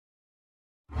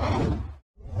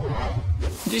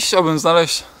Dziś chciałbym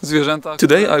znaleźć zwierzęta.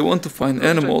 Today I want to find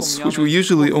animals which we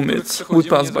usually omit. We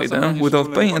pass by them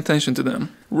without paying attention to them.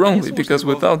 Wrongly, because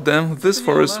without them this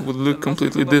forest would look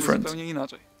completely different.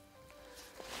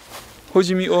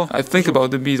 Chodzi mi o... I think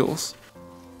about the beetles.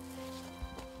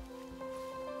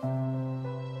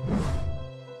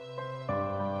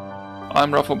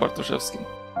 I'm Rafał Bartoszewski.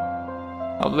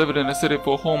 I've lived in a city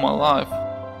for all my life,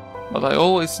 but I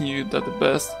always knew that the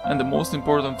best and the most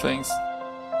important things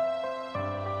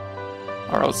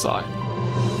are outside.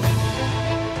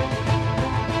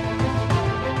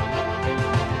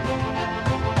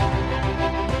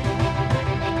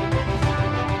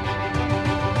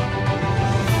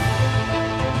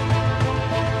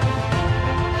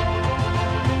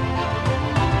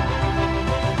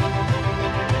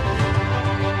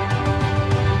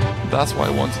 That's why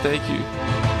I want to take you.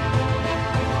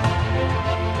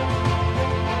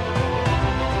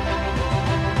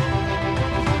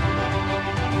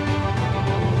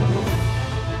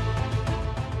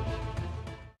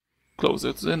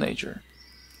 Closer to the nature.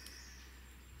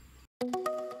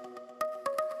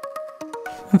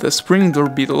 The spring door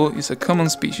beetle is a common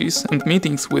species, and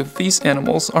meetings with these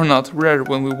animals are not rare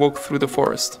when we walk through the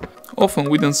forest. Often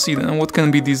we don't see them, what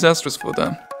can be disastrous for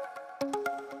them.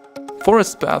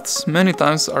 Forest paths many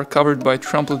times are covered by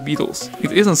trampled beetles.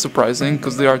 It isn't surprising,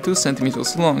 because they are 2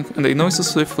 centimeters long and they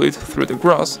noiselessly flit through the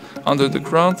grass, under the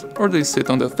ground, or they sit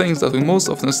on the things that we most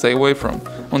often stay away from,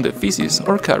 on the feces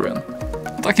or carrion.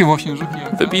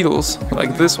 The beetles,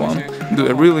 like this one, do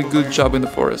a really good job in the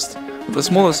forest. The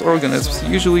smallest organisms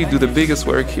usually do the biggest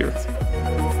work here.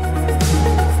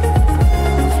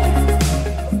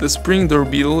 The spring door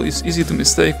beetle is easy to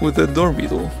mistake with the door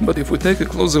beetle, but if we take a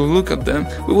closer look at them,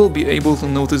 we will be able to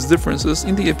notice differences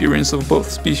in the appearance of both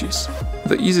species.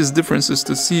 The easiest differences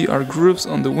to see are grooves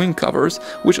on the wing covers,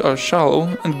 which are shallow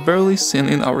and barely seen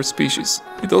in our species.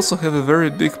 It also has a very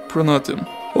big pronotum.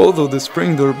 Although the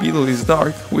spring door beetle is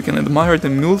dark, we can admire the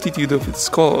multitude of its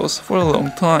colors for a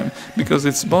long time, because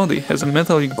its body has a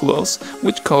metallic gloss,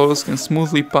 which colors can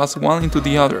smoothly pass one into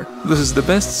the other. This is the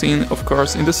best seen, of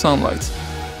course, in the sunlight.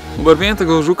 Ubarwienie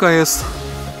tego żuka jest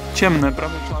ciemne,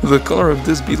 prawie czarne. The color of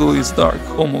this beetle is dark,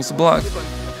 almost black,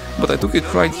 but I took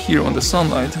it right here on the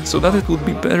sunlight, so that it would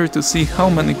be better to see how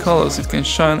many colors it can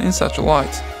shine in such a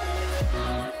light.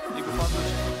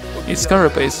 Its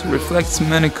carapace reflects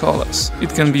many colors.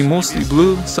 It can be mostly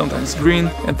blue, sometimes green,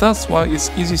 and that's why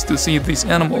it's easiest to see these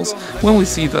animals when we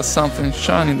see that something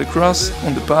shine in the grass,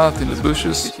 on the path, in the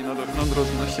bushes.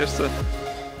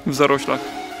 W zaroślach.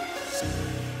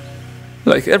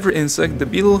 Like every insect, the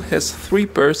beetle has 3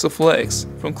 pairs of legs.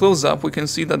 From close up we can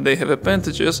see that they have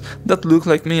appendages that look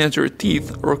like miniature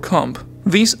teeth or comb.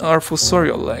 These are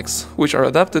fossorial legs, which are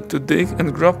adapted to dig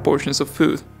and grab portions of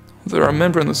food. There are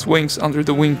membranous wings under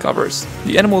the wing covers.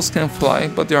 The animals can fly,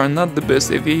 but they are not the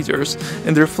best aviators,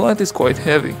 and their flight is quite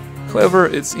heavy. However,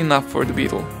 it's enough for the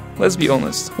beetle. Let's be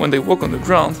honest, when they walk on the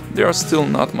ground, they are still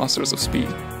not masters of speed.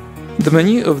 The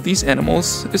menu of these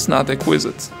animals is not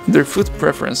exquisite. Their food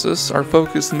preferences are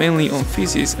focused mainly on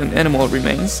feces and animal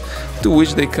remains, to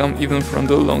which they come even from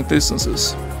the long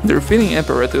distances. Their feeding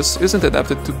apparatus isn't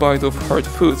adapted to bite off hard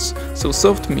foods, so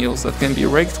soft meals that can be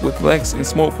raked with legs in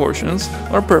small portions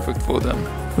are perfect for them.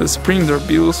 The spring door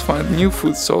beetles find new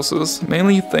food sources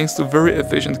mainly thanks to very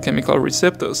efficient chemical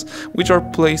receptors, which are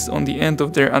placed on the end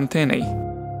of their antennae.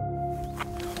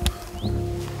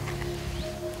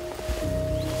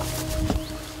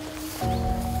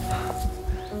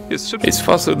 It's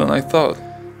faster than I thought.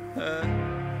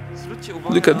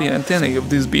 Look at the antennae of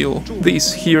this beetle,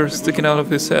 these here sticking out of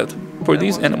his head. For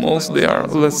these animals, they are,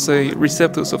 let's say,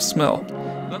 receptors of smell.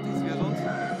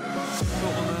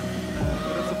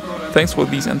 Thanks to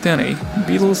these antennae,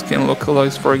 beetles can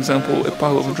localize, for example, a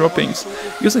pile of droppings,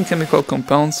 using chemical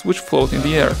compounds which float in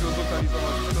the air.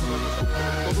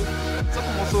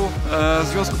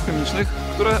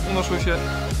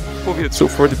 So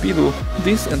for the beetle,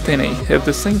 these antennae have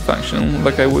the same function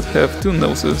like I would have 2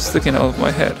 noses sticking out of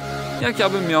my head. Jak ja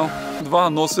bym miał 2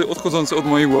 nosy odchodzące od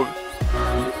mojej głowy.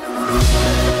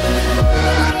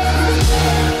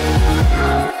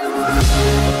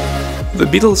 The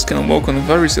beetles can walk on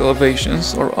various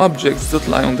elevations or objects that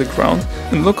lie on the ground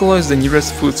and localize the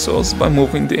nearest food source by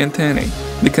moving the antennae.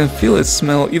 They can feel its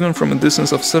smell even from a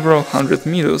distance of several hundred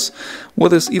meters,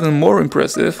 what is even more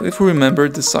impressive if we remember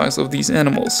the size of these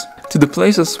animals. To the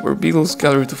places where beetles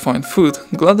gather to find food,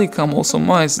 gladly come also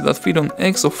mice that feed on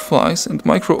eggs of flies and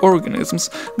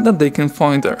microorganisms that they can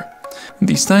find there.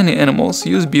 These tiny animals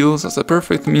use beetles as a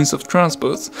perfect means of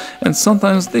transport, and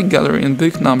sometimes they gather in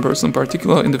big numbers on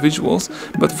particular individuals,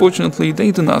 but fortunately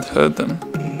they do not hurt them.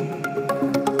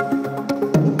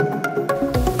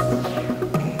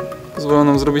 pozwala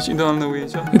nam zrobić idealne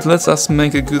ujęcia. It lets us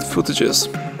make a good footages.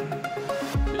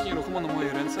 Jest nieruchomo na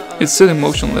mojej ręce, ale... It's sitting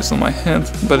motionless on my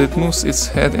hand, but it moves its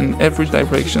head in every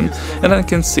direction, and I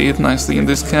can see it nicely in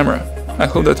this camera. I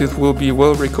hope that it will be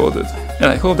well recorded,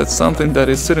 and I hope that something that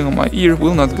is sitting on my ear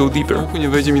will not go deeper. nie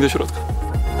wejdzie mi do środka.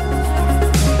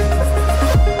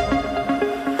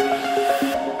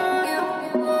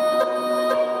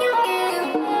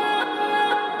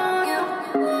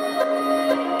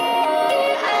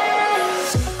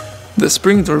 The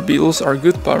springtime beetles are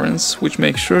good parents, which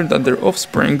make sure that their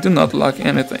offspring do not lack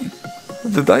anything.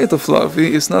 The diet of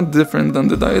larvae is not different than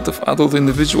the diet of adult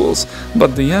individuals,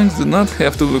 but the young do not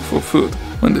have to look for food.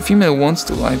 When the female wants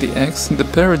to lay the eggs, the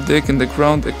pair dig in the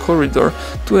ground a corridor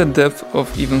to a depth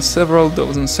of even several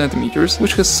dozen centimeters,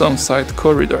 which has some side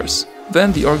corridors.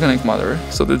 Then the organic matter,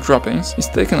 so the droppings, is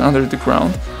taken under the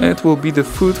ground, and it will be the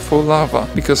food for larvae,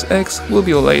 because eggs will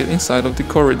be laid inside of the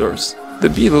corridors. The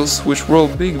beetles, which roll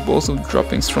big balls of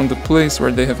droppings from the place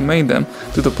where they have made them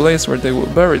to the place where they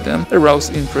will bury them, arouse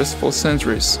interest for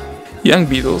centuries. Young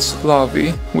beetles,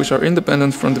 larvae, which are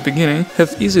independent from the beginning,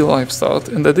 have easy life start,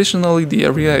 and additionally the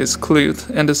area is cleared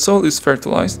and the soil is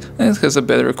fertilized and it has a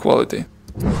better quality.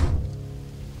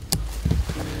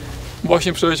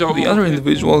 Właśnie przeleciał... The other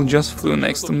individual just flew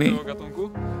next to me.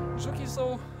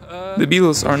 The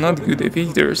beetles are not good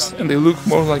aviators, and they look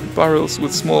more like barrels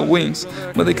with small wings,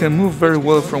 but they can move very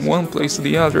well from one place to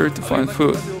the other to find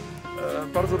food.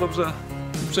 Bardzo dobrze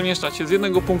przemieszczać się z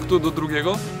jednego punktu do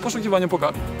drugiego w poszukiwaniu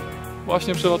pokarmu.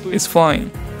 Właśnie przelatuje. It's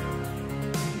flying.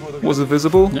 Was it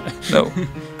visible? No.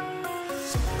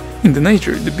 In the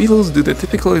nature, the beetles do the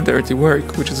typically dirty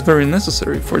work, which is very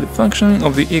necessary for the functioning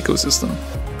of the ecosystem.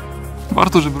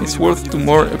 Warto, żeby... It's worth to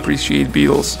more appreciate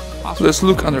beetles. Let's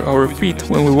look under our feet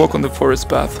when we walk on the forest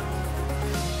path.